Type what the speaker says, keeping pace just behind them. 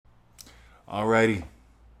Alrighty.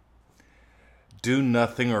 Do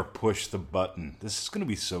nothing or push the button. This is going to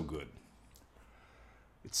be so good.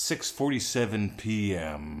 It's 6:47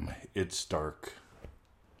 p.m. It's dark.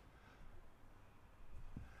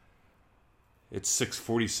 It's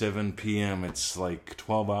 6:47 p.m. It's like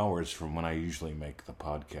 12 hours from when I usually make the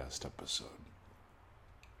podcast episode.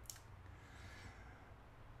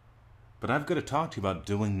 But I've got to talk to you about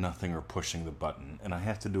doing nothing or pushing the button, and I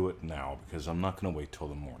have to do it now because I'm not going to wait till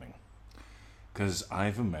the morning. Because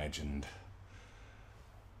I've imagined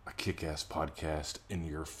a kick-ass podcast in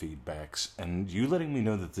your feedbacks and you letting me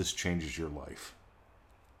know that this changes your life.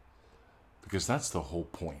 Because that's the whole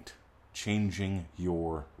point. Changing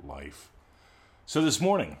your life. So this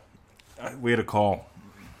morning, we had a call.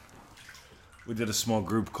 We did a small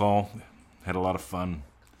group call. Had a lot of fun.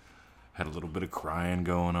 Had a little bit of crying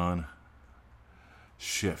going on.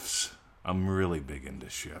 Shifts. I'm really big into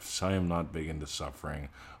shifts. I am not big into suffering.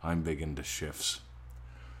 I'm big into shifts.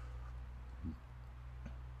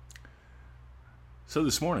 So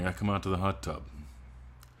this morning I come out to the hot tub.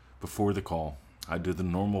 Before the call, I do the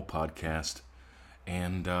normal podcast.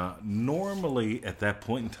 And normally at that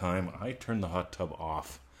point in time, I turn the hot tub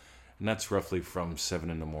off. And that's roughly from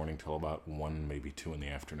 7 in the morning till about 1, maybe 2 in the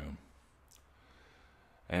afternoon.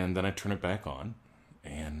 And then I turn it back on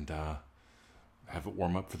and have it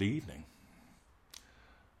warm up for the evening.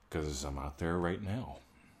 Because I'm out there right now.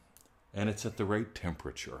 And it's at the right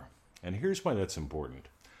temperature. And here's why that's important.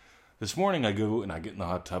 This morning I go and I get in the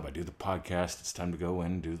hot tub. I do the podcast. It's time to go in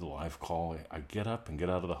and do the live call. I get up and get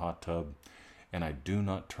out of the hot tub. And I do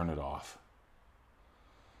not turn it off.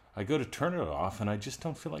 I go to turn it off and I just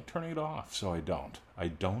don't feel like turning it off. So I don't. I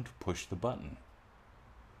don't push the button.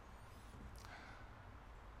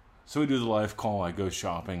 So we do the live call. I go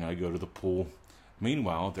shopping. I go to the pool.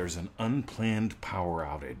 Meanwhile, there's an unplanned power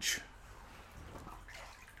outage.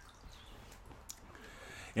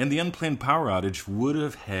 And the unplanned power outage would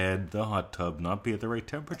have had the hot tub not be at the right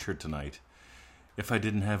temperature tonight if I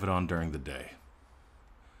didn't have it on during the day.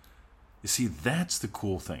 You see, that's the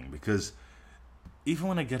cool thing, because even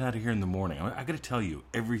when I get out of here in the morning, I got to tell you,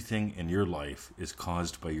 everything in your life is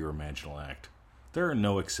caused by your imaginal act. There are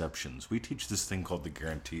no exceptions. We teach this thing called the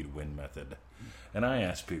guaranteed win method. And I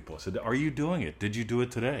asked people, I said, are you doing it? Did you do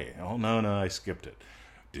it today? Oh, no, I skipped it.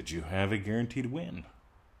 Did you have a guaranteed win?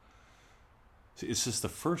 See, it's just the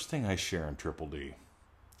first thing I share in Triple D,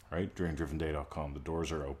 right? DreamDrivenDay.com. The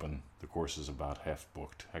doors are open. The course is about half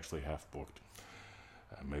booked. Actually, half booked.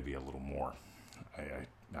 Maybe a little more. I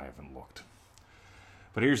haven't looked.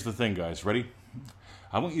 But here's the thing, guys. Ready?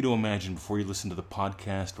 I want you to imagine before you listen to the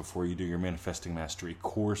podcast, before you do your Manifesting Mastery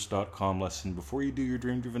Course.com lesson, before you do your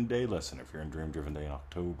Dream Driven Day lesson, if you're in Dream Driven Day in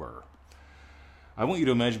October. I want you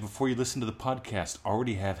to imagine before you listen to the podcast,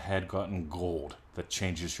 already had gotten gold that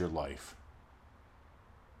changes your life.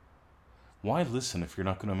 Why listen if you're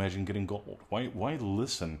not going to imagine getting gold? Why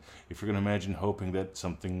listen if you're going to imagine hoping that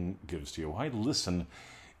something gives to you? Why listen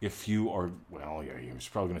if you are, well, yeah, you're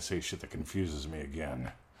probably going to say shit that confuses me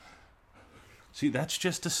again. See, that's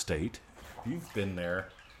just a state. You've been there.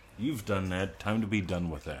 You've done that. Time to be done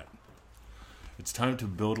with that. It's time to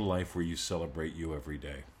build a life where you celebrate you every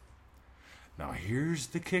day. Now, here's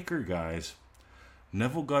the kicker, guys.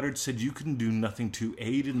 Neville Goddard said you can do nothing to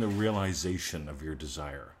aid in the realization of your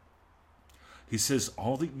desire. He says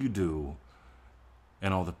all that you do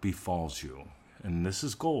and all that befalls you, and this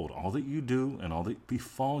is gold, all that you do and all that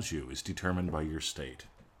befalls you is determined by your state.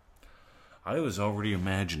 I was already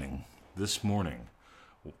imagining this morning,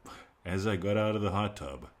 as I got out of the hot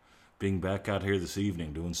tub, being back out here this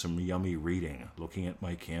evening doing some yummy reading, looking at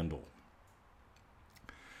my candle.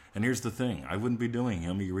 And here's the thing, I wouldn't be doing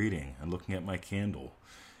yummy reading and looking at my candle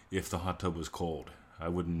if the hot tub was cold. I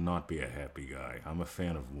would not be a happy guy. I'm a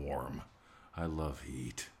fan of warm. I love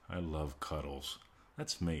heat. I love cuddles.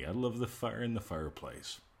 That's me. I love the fire in the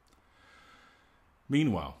fireplace.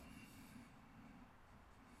 Meanwhile,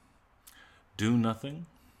 do nothing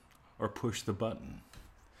or push the button.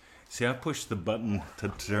 See, I pushed the button to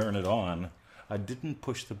turn it on. I didn't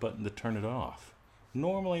push the button to turn it off.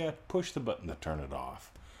 Normally, I push the button to turn it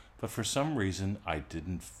off. But for some reason, I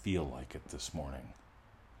didn't feel like it this morning.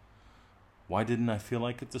 Why didn't I feel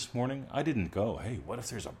like it this morning? I didn't go, hey, what if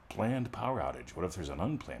there's a planned power outage? What if there's an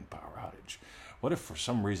unplanned power outage? What if for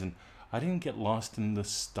some reason I didn't get lost in the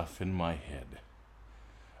stuff in my head?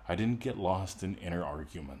 I didn't get lost in inner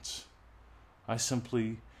arguments. I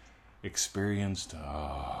simply experienced,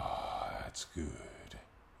 that's good.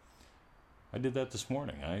 I did that this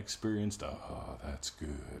morning. I experienced, that's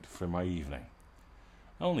good for my evening.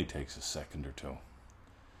 It only takes a second or two.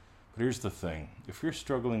 But here's the thing. If you're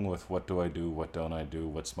struggling with what do I do, what don't I do,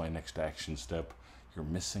 what's my next action step, you're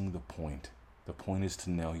missing the point. The point is to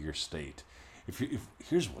nail your state. If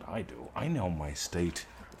here's what I do. I nail my state,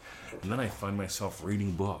 and then I find myself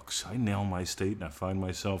reading books. I nail my state, and I find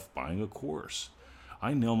myself buying a course.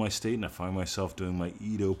 I nail my state, and I find myself doing my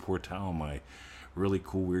Ido Portal, my really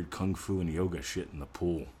cool, weird kung fu and yoga shit in the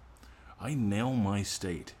pool. I nail my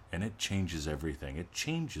state, and it changes everything. It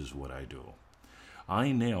changes what I do.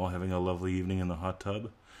 I nail having a lovely evening in the hot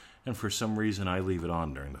tub, and for some reason I leave it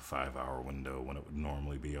on during the 5-hour window when it would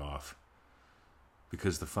normally be off.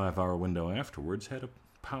 Because the 5-hour window afterwards had a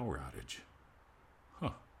power outage.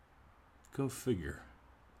 Huh. Go figure.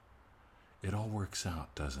 It all works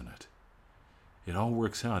out, doesn't it? It all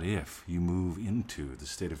works out if you move into the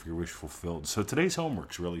state of your wish fulfilled. So today's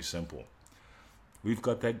homework's really simple. We've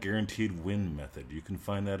got that guaranteed win method. You can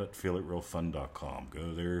find that at feelitrealfun.com.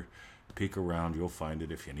 Go there, peek around, you'll find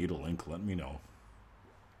it. If you need a link, let me know.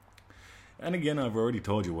 And again, I've already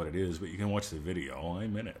told you what it is, but you can watch the video.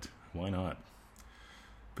 I'm in it. Why not?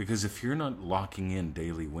 Because if you're not locking in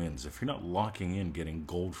daily wins, if you're not locking in getting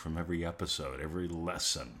gold from every episode, every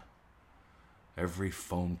lesson, every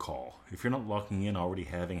phone call, if you're not locking in already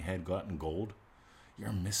having had gotten gold,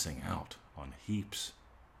 you're missing out on heaps.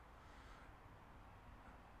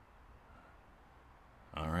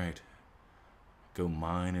 All right. Go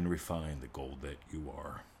mine and refine the gold that you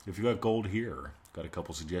are. If you got gold here, got a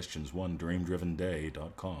couple suggestions. One,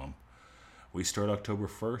 dreamdrivenday.com. We start October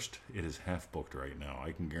 1st. It is half booked right now.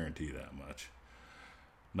 I can guarantee that much.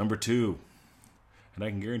 Number 2, and I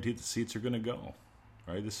can guarantee the seats are going to go.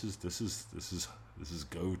 All right, this is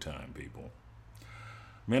go time, people.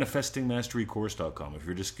 Manifestingmasterycourse.com. If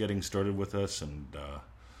you're just getting started with us and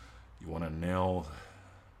you want to nail,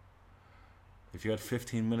 if you got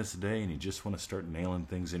 15 minutes a day and you just want to start nailing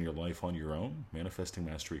things in your life on your own,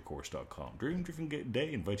 manifestingmasterycourse.com. Dream Driven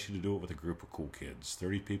Day invites you to do it with a group of cool kids.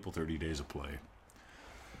 30 people, 30 days of play.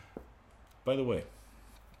 By the way,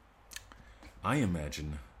 I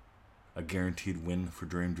imagine a guaranteed win for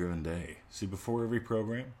Dream Driven Day. See, before every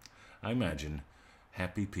program, I imagine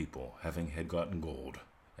happy people having had gotten gold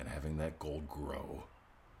and having that gold grow.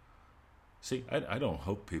 See, I don't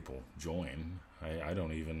hope people join. I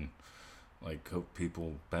don't even hope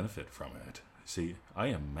people benefit from it. See, I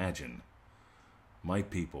imagine my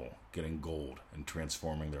people getting gold and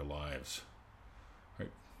transforming their lives. Right?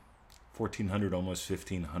 1,400, almost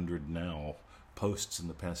 1,500 now posts in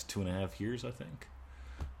the past 2.5 years, I think.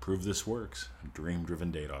 Prove this works.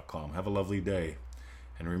 DreamDrivenDay.com. Have a lovely day.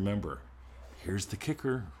 And remember, here's the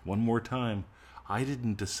kicker. One more time. I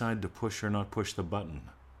didn't decide to push or not push the button.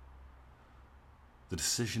 The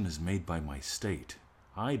decision is made by my state.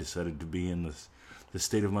 I decided to be in the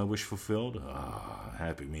state of my wish fulfilled.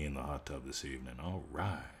 Happy me in the hot tub this evening. All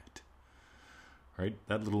right. Right?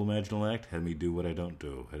 That little imaginal act had me do what I don't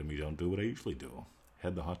do. Had me don't do what I usually do.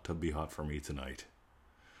 Had the hot tub be hot for me tonight.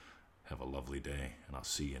 Have a lovely day, and I'll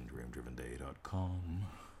see you in DreamDrivenDay.com.